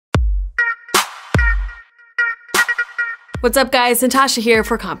What's up guys, Natasha here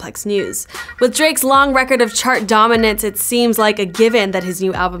for Complex News. With Drake's long record of chart dominance, it seems like a given that his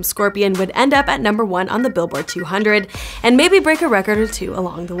new album Scorpion would end up at #1 on the Billboard 200 and maybe break a record or two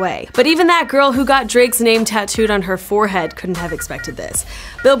along the way. But even that girl who got Drake's name tattooed on her forehead couldn't have expected this.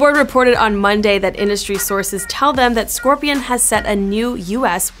 Billboard reported on Monday that industry sources tell them that Scorpion has set a new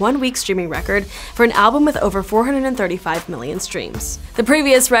US one-week streaming record for an album with over 435 million streams. The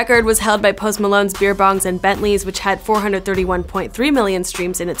previous record was held by Post Malone's Beer Bongs and Bentleys, which had 431.3 million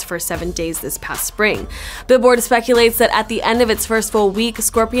streams in its first 7 days this past spring. Billboard speculates that at the end of its first full week,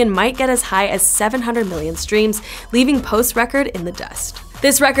 Scorpion might get as high as 700 million streams, leaving Post's record in the dust.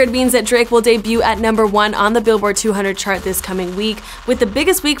 This record means that Drake will debut at #1 on the Billboard 200 chart this coming week, with the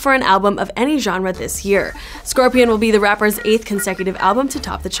biggest week for an album of any genre this year. Scorpion will be the rapper's 8th consecutive album to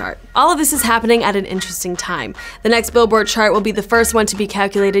top the chart. All of this is happening at an interesting time. The next Billboard chart will be the first one to be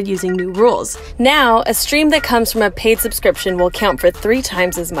calculated using new rules. Now, a stream that comes from a paid subscription will count for 3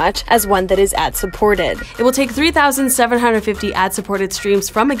 times as much as one that is ad-supported. It will take 3,750 ad-supported streams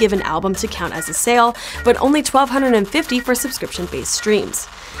from a given album to count as a sale, but only 1,250 for subscription-based streams.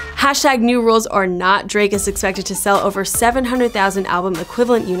 Hashtag new rules or not, Drake is expected to sell over 700,000 album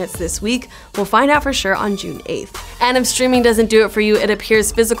equivalent units this week. We'll find out for sure on June 8th. And if streaming doesn't do it for you, it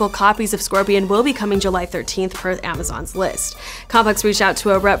appears physical copies of Scorpion will be coming July 13th per Amazon's list. Complex reached out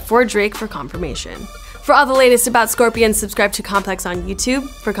to a rep for Drake for confirmation. For all the latest about Scorpion, subscribe to Complex on YouTube.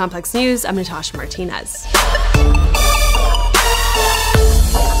 For Complex News, I'm Natasha Martinez.